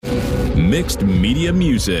Mixed Media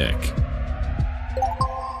Music.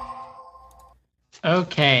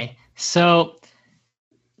 Okay, so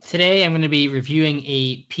today I'm going to be reviewing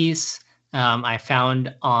a piece I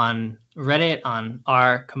found on Reddit on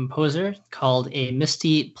R Composer called A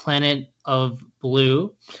Misty Planet of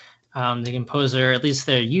Blue. The composer, at least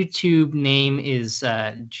their YouTube name is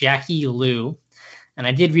Jackie Liu. And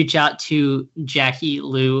I did reach out to Jackie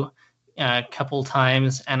Liu a couple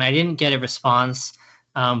times and I didn't get a response.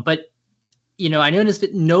 But, you know, I noticed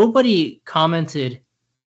that nobody commented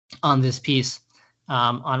on this piece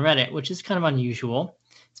on Reddit, which is kind of unusual,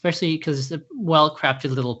 especially because it's a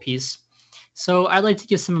well-crafted little piece. So I'd like to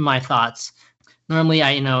give some of my thoughts. Normally,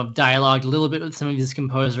 I dialogued a little bit with some of these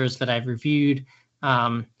composers that I've reviewed,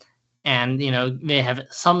 and they have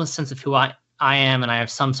some sense of who I am, and I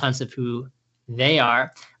have some sense of who they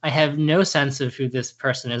are. I have no sense of who this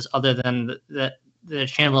person is, other than the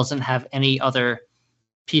channel doesn't have any other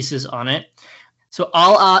pieces on it. So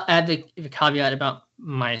I'll add the caveat about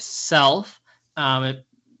myself.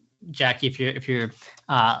 Jackie, if you're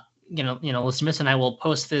listening, and I will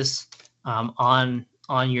post this on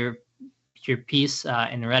your piece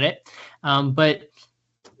in Reddit. But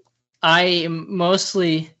I am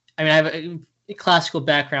mostly, I have a classical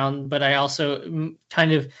background, but I also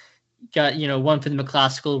kind of got one foot in the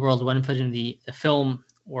classical world, one foot in the film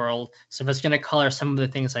world. So that's going to color some of the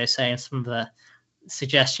things I say and some of the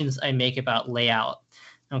suggestions I make about layout.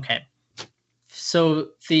 Okay. So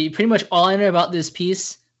pretty much all I know about this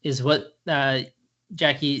piece is what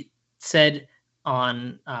Jackie said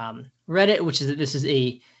on Reddit, which is that this is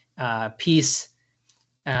a piece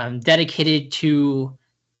dedicated to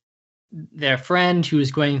their friend who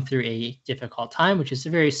is going through a difficult time, which is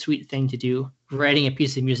a very sweet thing to do, writing a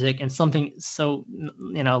piece of music and something so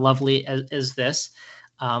lovely as this.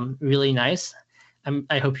 Really nice.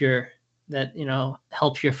 I hope that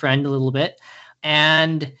helps your friend a little bit,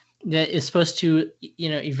 and that is supposed to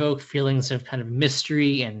evoke feelings of kind of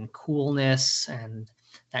mystery and coolness and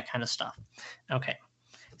that kind of stuff. Okay,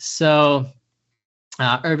 so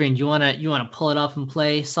Irving, do you want to pull it up and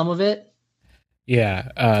play some of it?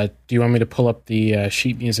 Yeah. Do you want me to pull up the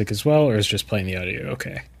sheet music as well, or is just playing the audio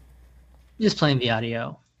okay? Just playing the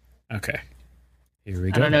audio. Okay. Here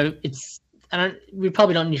we go. I don't know. We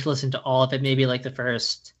probably don't need to listen to all of it. Maybe like the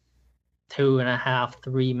first 2.5,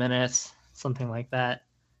 3 minutes, something like that.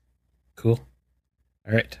 Cool.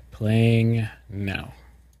 All right, playing now.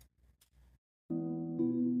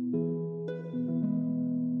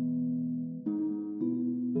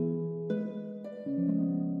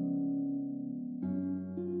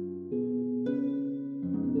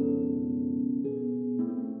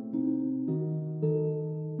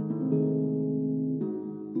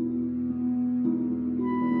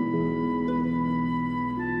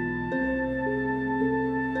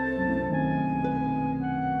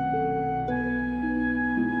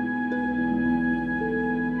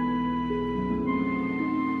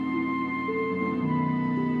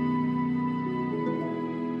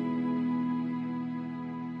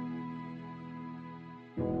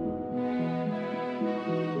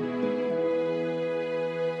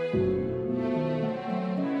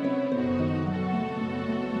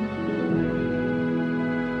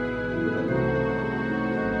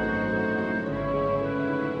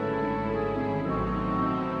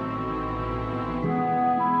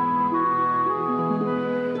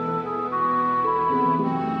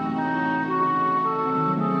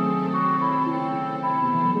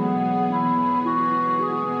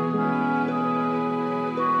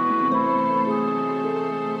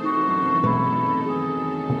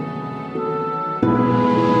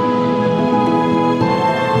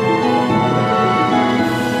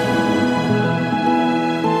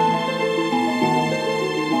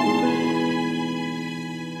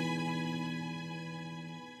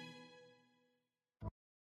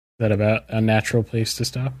 Is that about a natural place to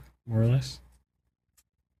stop, more or less?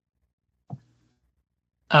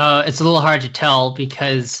 It's a little hard to tell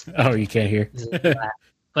because... Oh, you can't hear.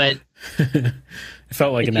 But it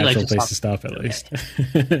felt like a natural place to stop, at least.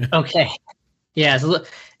 Okay. Yeah. So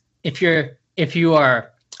if you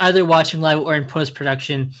are either watching live or in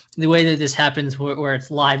post-production, the way that this happens where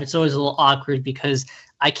it's live, it's always a little awkward because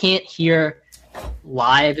I can't hear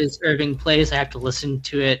live as Irving plays. I have to listen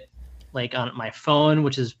to it like on my phone,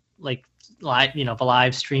 which is like live, the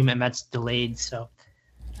live stream, and that's delayed. So,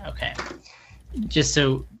 okay. Just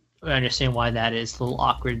so I understand why that is a little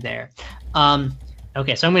awkward there.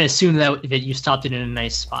 Okay, so I'm going to assume that you stopped it in a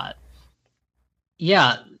nice spot.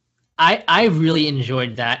 Yeah, I really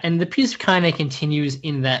enjoyed that. And the piece kind of continues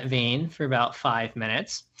in that vein for about 5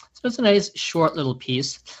 minutes. So it's a nice short little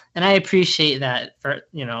piece, and I appreciate that. For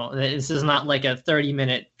this is not like a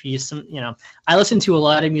 30-minute piece. I listen to a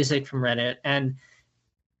lot of music from Reddit, and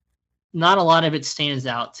not a lot of it stands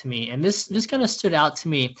out to me. And this kind of stood out to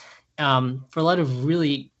me for a lot of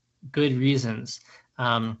really good reasons.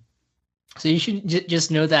 So you should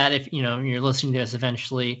just know that if you're listening to this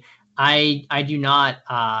eventually, I do not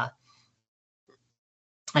I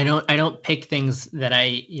don't pick things that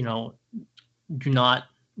I do not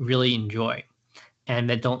really enjoy and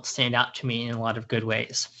that don't stand out to me in a lot of good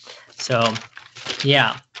ways. So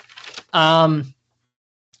yeah.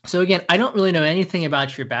 So again, I don't really know anything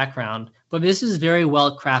about your background, but this is very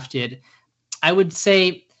well crafted. I would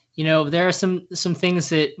say, there are some things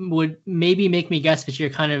that would maybe make me guess that you're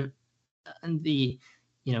kind of in the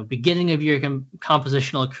beginning of your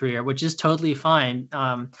compositional career, which is totally fine.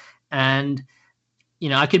 And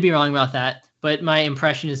I could be wrong about that, but my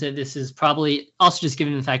impression is that this is probably also, just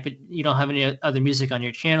given the fact that you don't have any other music on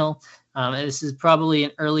your channel, this is probably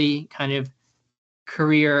an early kind of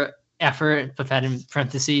career effort, put that in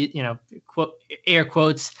parentheses, air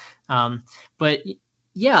quotes. But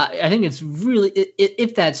yeah, I think it's really,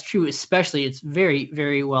 if that's true, especially, it's very,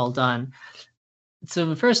 very well done. So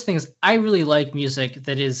the first thing is, I really like music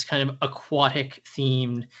that is kind of aquatic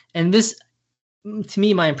themed, and this, to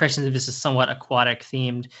me, my impression of this is somewhat aquatic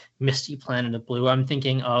themed. Misty Planet of Blue. I'm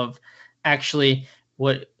thinking of actually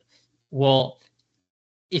if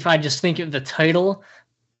I just think of the title,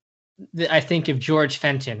 I think of George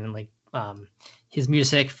Fenton and his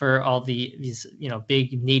music for all these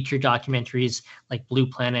big nature documentaries like Blue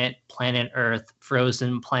Planet, Planet Earth,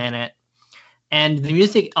 Frozen Planet. And the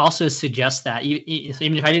music also suggests that.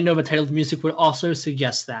 Even if I didn't know the title, the music would also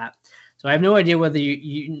suggest that. So I have no idea whether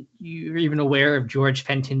you're even aware of George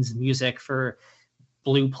Fenton's music for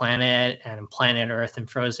Blue Planet and Planet Earth and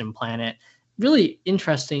Frozen Planet. Really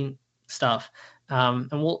interesting stuff. And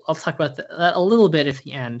I'll talk about that a little bit at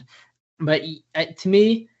the end. But to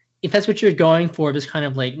me, if that's what you're going for, this kind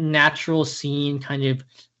of like natural scene, kind of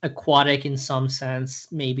aquatic in some sense,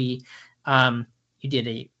 maybe, you did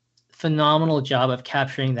a phenomenal job of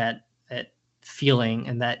capturing that feeling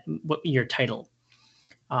and your title.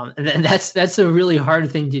 And that's a really hard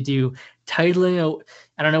thing to do. Titling,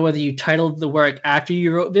 I don't know whether you titled the work after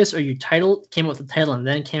you wrote this, or you came up with the title and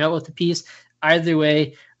then came out with the piece. Either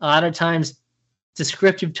way, a lot of times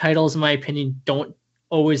descriptive titles, in my opinion, don't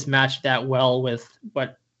always match that well with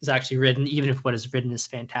what is actually written, even if what is written is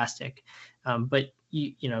fantastic. But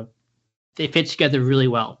they fit together really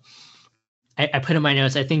well. I put in my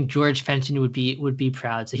notes, I think George Fenton would be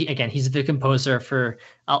proud. So he's the composer for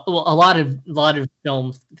a lot of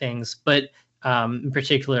film things, but in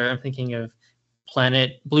particular, I'm thinking of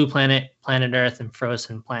Blue Planet, Planet Earth, and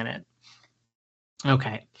Frozen Planet.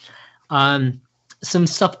 Okay. Some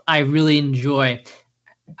stuff I really enjoy.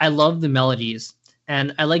 I love the melodies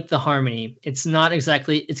and I like the harmony. It's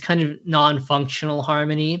kind of non-functional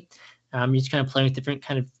harmony. You're just kind of playing with different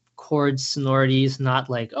kind of chord sonorities, not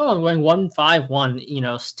like, I'm going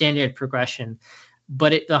 1-5-1, standard progression.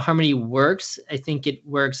 But the harmony works. I think it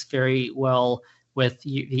works very well with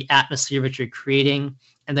the atmosphere that you're creating.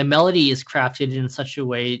 And the melody is crafted in such a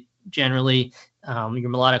way, generally, your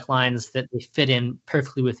melodic lines, that they fit in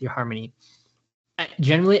perfectly with your harmony.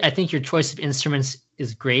 Generally, I think your choice of instruments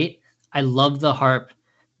is great. I love the harp.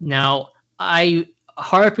 Now,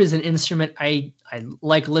 harp is an instrument I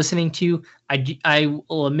like listening to. I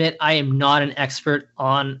will admit I am not an expert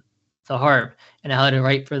on the harp and how to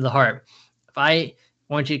write for the harp. If I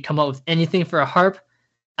want you to come up with anything for a harp,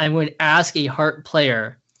 I'm going to ask a harp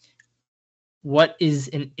player what is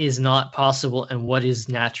and is not possible and what is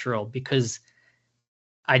natural, because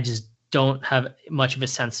I just don't have much of a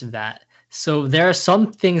sense of that. So there are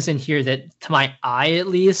some things in here that, to my eye at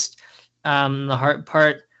least, the harp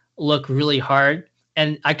part, look really hard.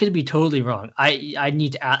 And I could be totally wrong. I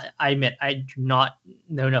need to I admit I do not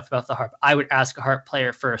know enough about the harp. I would ask a harp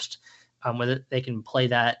player first whether they can play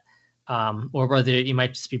that, or whether you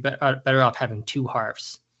might just be better off having two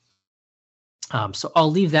harps. So I'll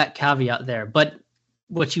leave that caveat there. But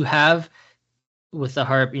what you have with the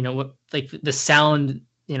harp, like the sound,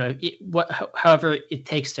 however it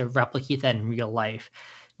takes to replicate that in real life,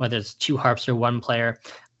 whether it's two harps or one player,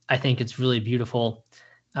 I think it's really beautiful.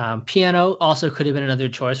 Piano also could have been another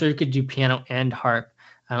choice, or you could do piano and harp.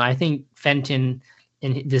 I think Fenton,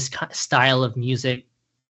 in this style of music,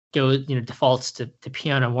 defaults to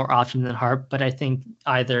piano more often than harp, but I think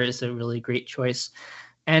either is a really great choice.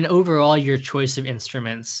 And overall, your choice of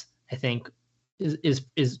instruments, I think, is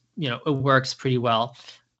it works pretty well.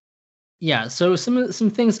 Yeah. So some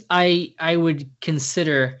things I would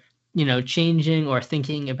consider changing or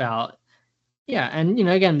thinking about. Yeah, and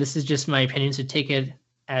again, this is just my opinion, so take it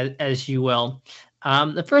as you will.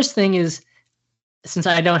 The first thing is, since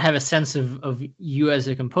I don't have a sense of you as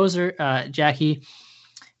a composer, Jackie,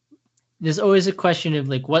 there's always a question of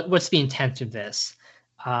like what's the intent of this.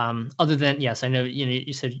 Other than, yes, I know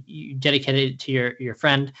you said you dedicated it to your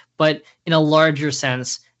friend, but in a larger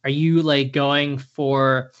sense, are you like going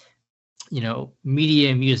for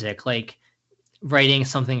media music, like writing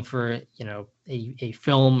something for a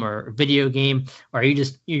film or a video game, or are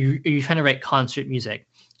you trying to write concert music?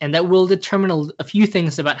 And that will determine a few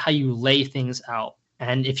things about how you lay things out.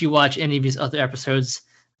 And if you watch any of these other episodes,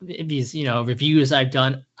 these reviews I've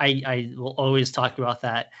done, I will always talk about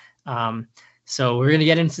that. So we're gonna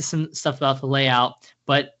get into some stuff about the layout,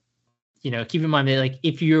 but keep in mind that like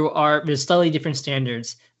if there's slightly different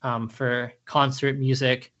standards for concert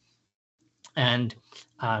music and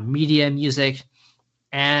media music,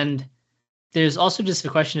 and there's also just a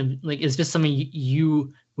question of like, is this something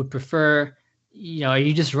you would prefer? Are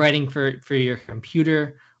you just writing for your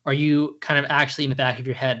computer? Or are you kind of actually in the back of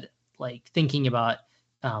your head like thinking about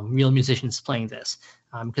real musicians playing this?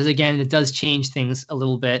 Because again, it does change things a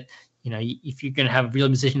little bit. If you're going to have real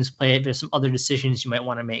musicians play it, there's some other decisions you might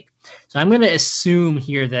want to make. So I'm going to assume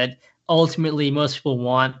here that ultimately most people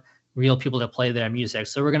want real people to play their music.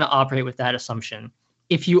 So we're going to operate with that assumption.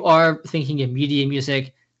 If you are thinking of media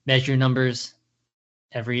music, measure numbers.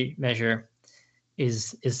 Every measure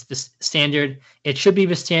is the standard. It should be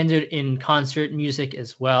the standard in concert music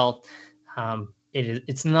as well.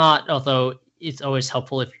 It's not, although it's always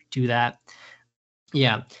helpful if you do that.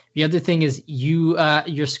 Yeah. The other thing is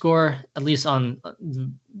your score, at least on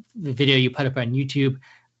the video you put up on YouTube,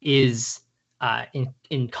 is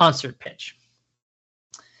in concert pitch.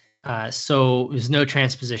 So there's no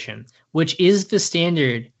transposition, which is the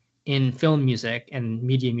standard in film music and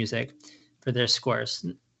media music for their scores,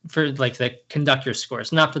 for like the conductor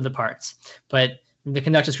scores, not for the parts, but the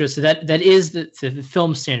conductor scores. So that is the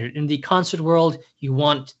film standard. In the concert world, you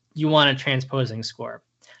want a transposing score.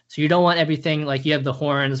 So you don't want everything like you have the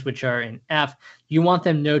horns, which are in F. You want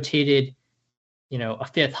them notated, a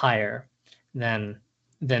fifth higher than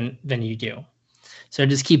you do. So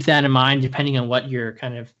just keep that in mind, depending on what you're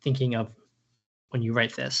kind of thinking of when you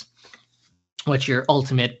write this, what your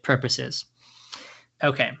ultimate purpose is.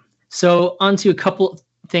 Okay, so on to a couple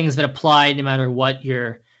things that apply no matter what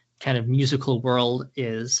your kind of musical world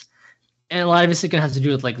is. And a lot of this is going to have to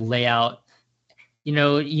do with like layout.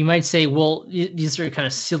 You might say, well, these are kind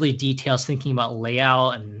of silly details thinking about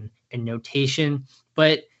layout and notation,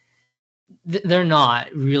 but they're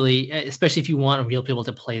not really, especially if you want real people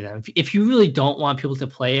to play them. If you really don't want people to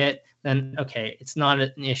play it, then okay, it's not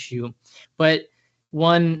an issue. But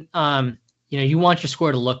one, you want your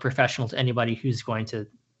score to look professional to anybody who's going to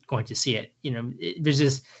see it. There's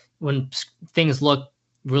this, when things look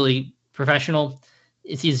really professional,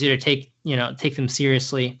 it's easier to take them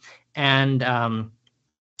seriously. And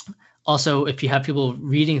also, if you have people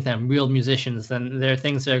reading them, real musicians, then there are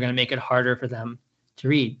things that are going to make it harder for them to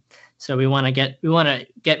read. So we want to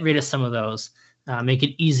get rid of some of those, make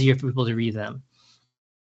it easier for people to read them.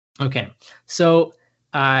 Okay, so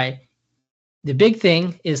the big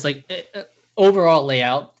thing is like overall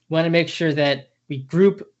layout. We want to make sure that we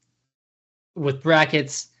group with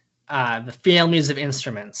brackets the families of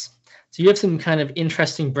instruments. So you have some kind of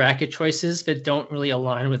interesting bracket choices that don't really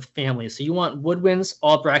align with families. So you want woodwinds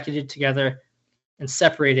all bracketed together and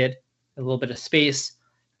separated, a little bit of space.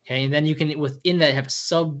 Okay, and then you can within that have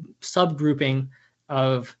subgrouping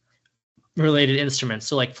of related instruments.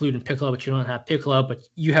 So like flute and piccolo, but you don't have piccolo, but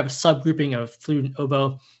you have a subgrouping of flute and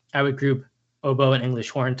oboe. I would group oboe and English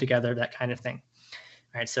horn together, that kind of thing.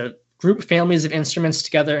 All right, so group families of instruments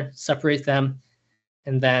together, separate them,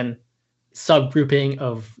 and then subgrouping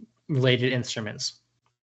of related instruments.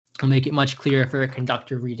 It'll make it much clearer for a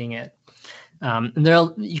conductor reading it. And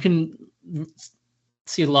you can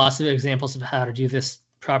see lots of examples of how to do this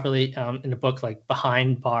properly in a book like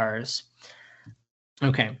Behind Bars.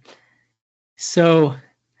 Okay, so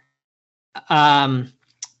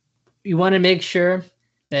you want to make sure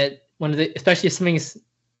that especially if something's,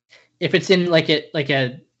 if it's in like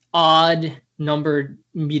a odd numbered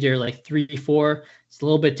meter, like 3, 4, it's a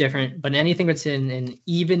little bit different. But anything that's in an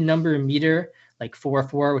even number meter, like 4,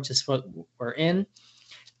 4, which is what we're in,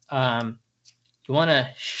 you want to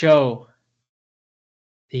show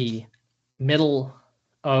the middle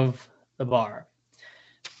of the bar.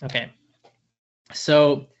 Okay,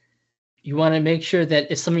 so you want to make sure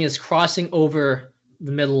that if something is crossing over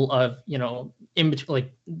the middle of, in between,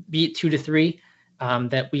 like beat 2 to 3,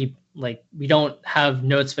 that we don't have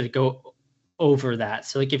notes that go over that.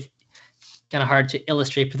 So like if kind of hard to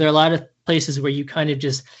illustrate, but there are a lot of places where you kind of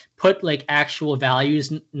just put like actual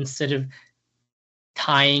values instead of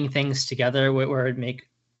tying things together, where it make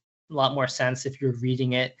a lot more sense if you're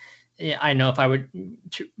reading it. I know if I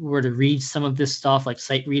were to read some of this stuff, like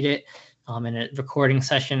sight read it in a recording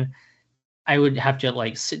session, I would have to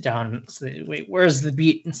like sit down and say, wait, where's the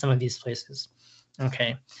beat in some of these places?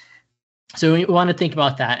 Okay. So we want to think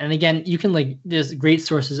about that. And again, you can like, there's great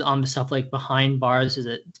sources on the stuff like Behind Bars is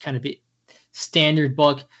a kind of a standard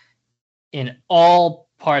book in all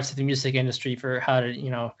parts of the music industry for how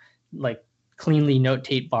to, like cleanly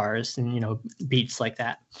notate bars and, beats like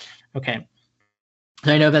that. Okay.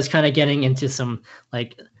 So I know that's kind of getting into some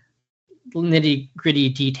like nitty gritty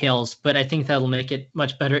details, but I think that'll make it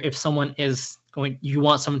much better if you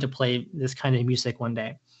want someone to play this kind of music one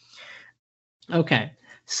day. Okay.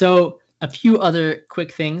 So a few other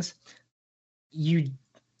quick things.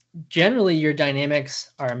 Generally your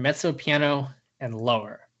dynamics are mezzo piano and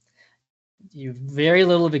lower. Very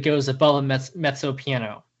little of it goes above a mezzo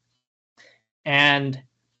piano. And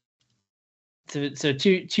so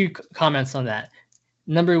two comments on that.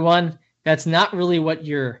 Number one, that's not really what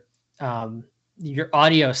your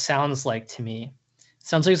audio sounds like to me. It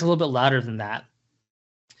sounds like it's a little bit louder than that,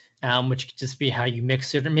 which could just be how you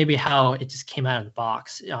mix it, or maybe how it just came out of the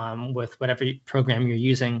box with whatever program you're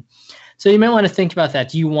using. So you might want to think about that.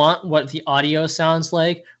 Do you want what the audio sounds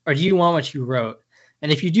like, or do you want what you wrote?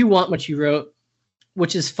 And if you do want what you wrote,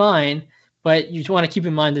 which is fine, but you want to keep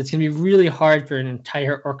in mind that it's going to be really hard for an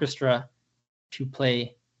entire orchestra to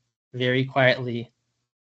play very quietly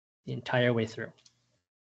the entire way through.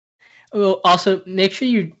 Also, make sure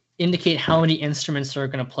you indicate how many instruments are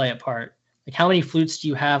going to play a part. Like how many flutes do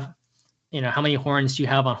you have? How many horns do you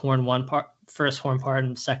have on horn one part, first horn part,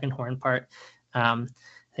 and second horn part? I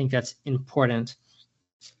think that's important.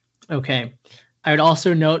 Okay. I would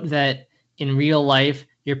also note that in real life,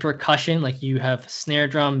 your percussion, like you have snare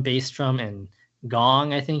drum, bass drum, and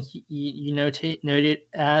gong, I think you note it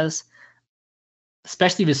as,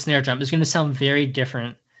 especially the snare drum, is going to sound very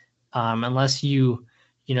different unless you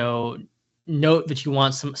note that you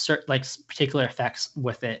want some certain like particular effects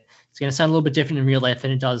with it. It's going to sound a little bit different in real life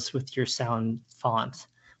than it does with your sound font,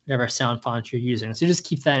 whatever sound font you're using. So just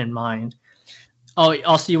keep that in mind. Oh,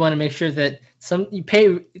 also you want to make sure that you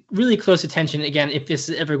pay really close attention, again, if this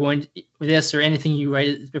is ever going to, this or anything you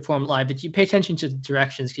write perform live, but you pay attention to the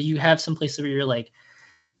directions, because you have some places where you're like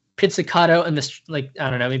pizzicato and this, like, I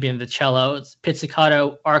don't know, maybe in the cello, it's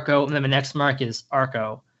pizzicato, arco, and then the next mark is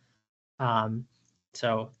arco.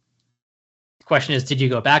 So the question is, did you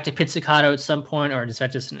go back to pizzicato at some point, or is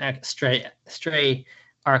that just an stray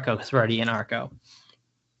arco because we're already in arco?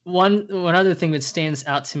 One other thing that stands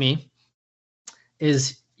out to me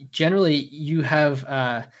is generally you have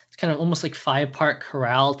it's kind of almost like 5-part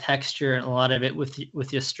chorale texture, and a lot of it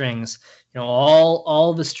with your strings.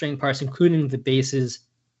 All the string parts, including the basses,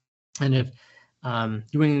 kind of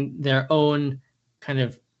doing their own kind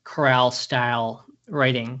of chorale style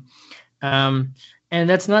writing. And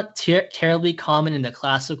that's not terribly common in the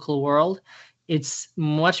classical world. It's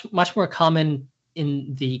much more common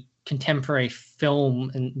in the contemporary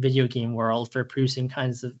film and video game world for producing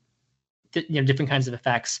kinds of different kinds of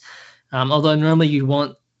effects. Although normally you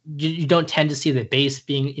don't tend to see the bass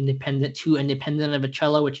being too independent of a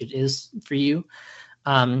cello, which it is for you.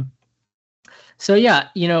 So yeah,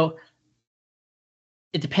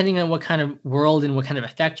 depending on what kind of world and what kind of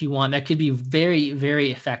effect you want, that could be very,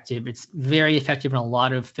 very effective. It's very effective in a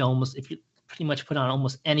lot of films. If you pretty much put on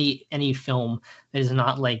almost any film that is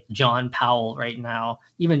not like John Powell right now,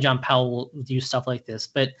 even John Powell will do stuff like this.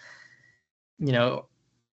 But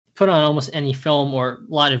put on almost any film or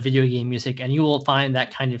a lot of video game music, and you will find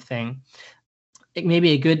that kind of thing. It may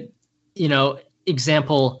be a good,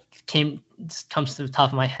 example comes to the top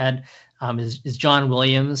of my head is John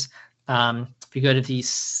Williams. If you go to the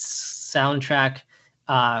soundtrack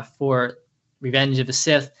for Revenge of the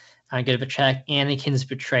Sith, go to the track Anakin's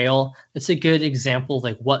Betrayal. It's a good example of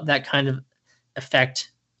like what that kind of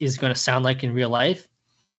effect is going to sound like in real life.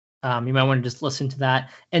 You might want to just listen to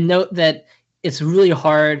that and note that it's really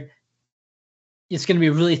hard. It's going to be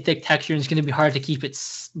a really thick texture, and it's going to be hard to keep it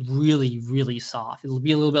really, really soft. It'll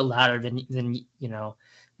be a little bit louder than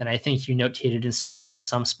I think you notated in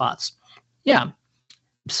some spots. Yeah.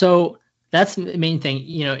 So that's the main thing.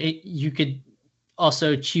 You could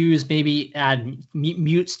also choose, maybe add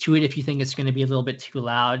mutes to it if you think it's going to be a little bit too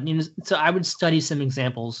loud. So I would study some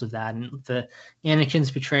examples of that. And the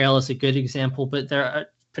Anakin's Betrayal is a good example, but there are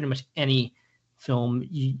pretty much any film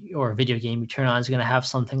or video game you turn on is going to have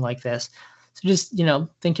something like this. So just,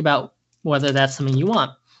 think about whether that's something you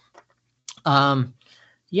want.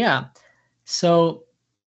 Yeah. So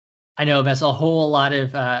I know that's a whole lot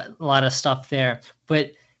of stuff there,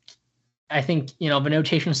 but I think, the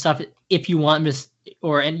notation stuff, if you want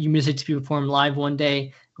any music to be performed live one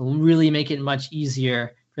day, will really make it much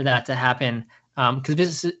easier for that to happen. Because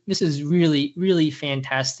this is really, really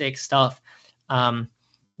fantastic stuff.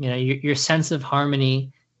 Your sense of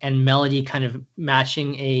harmony and melody kind of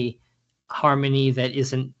matching a harmony that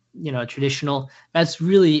isn't, traditional. That's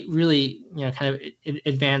really, really, kind of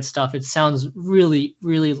advanced stuff. It sounds really,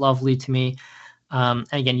 really lovely to me.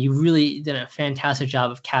 Again, you really did a fantastic job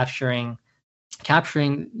of capturing,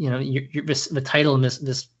 the title and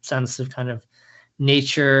this sense of kind of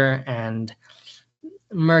nature and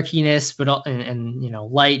murkiness, but and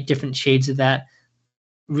light, different shades of that.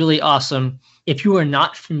 Really awesome. If you are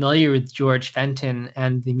not familiar with George Fenton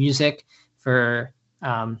and the music for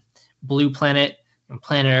Blue Planet and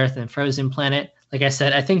Planet Earth and Frozen Planet, like I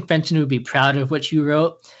said, I think Fenton would be proud of what you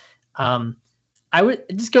wrote. I would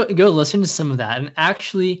just go listen to some of that. And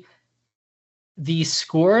actually, the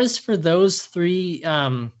scores for those 3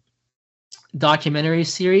 documentary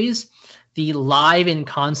series, the live in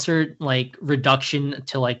concert reduction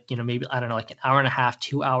to maybe, I don't know, an hour and a half,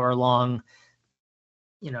 2 hour long,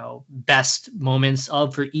 best moments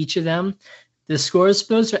for each of them. The scores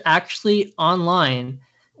for those are actually online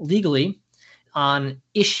legally on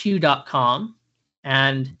issue.com,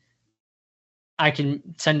 and I can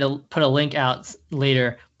put a link out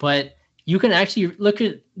later, but you can actually look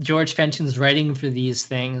at George Fenton's writing for these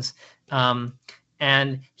things.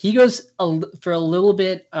 And he goes for a little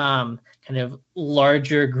bit kind of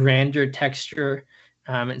larger, grander texture.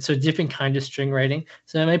 And so different kind of string writing.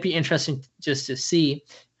 So it might be interesting just to see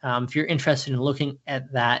if you're interested in looking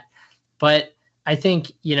at that. But I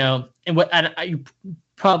think, and you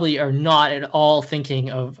probably are not at all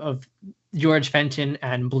thinking of George Fenton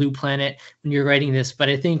and Blue Planet when you're writing this. But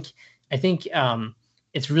I think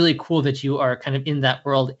it's really cool that you are kind of in that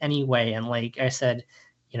world anyway. And like I said,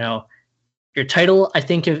 your title, I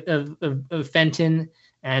think of Fenton,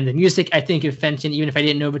 and the music, I think of Fenton, even if I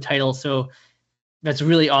didn't know the title. So that's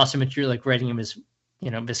really awesome that you're writing him as,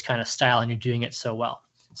 this kind of style, and you're doing it so well.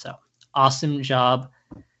 So awesome job,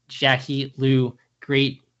 Jackie Liu.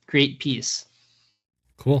 Great piece.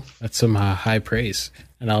 Cool. That's some high praise.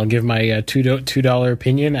 And I'll give my $2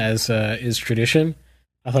 opinion, as is tradition.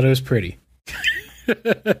 I thought it was pretty.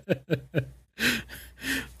 That's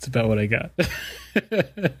about what I got.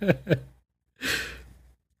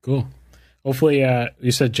 Cool. Hopefully,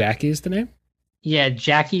 you said Jackie is the name? Yeah,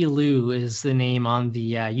 Jackie Liu is the name on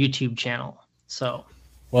the YouTube channel. So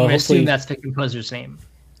I assume that's the composer's name.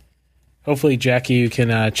 Hopefully, Jackie, you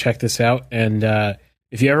can check this out. And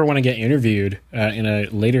if you ever want to get interviewed in a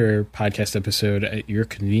later podcast episode at your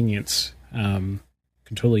convenience, can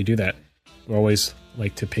totally do that. We always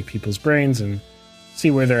like to pick people's brains and see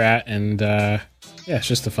where they're at. And it's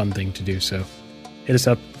just a fun thing to do. So hit us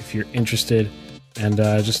up if you're interested. And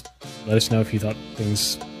just let us know if you thought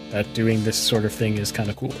that doing this sort of thing is kind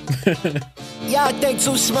of cool. Y'all think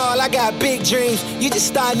too small, I got big dreams. You just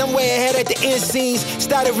starting, I'm way ahead at the end scenes.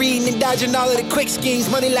 Started reading and dodging all of the quick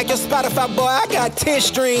schemes. Money like your Spotify, boy, I got 10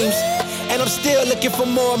 streams. And I'm still looking for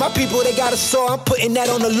more. My people, they got a soar, I'm putting that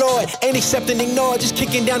on the Lord. Ain't accepting, ignore, just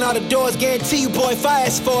kicking down all the doors. Guarantee you, boy, if I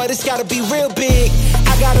ask for it, it's gotta be real big.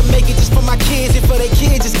 I gotta make it just for my kids and for their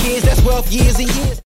kids' kids. That's wealth years and years.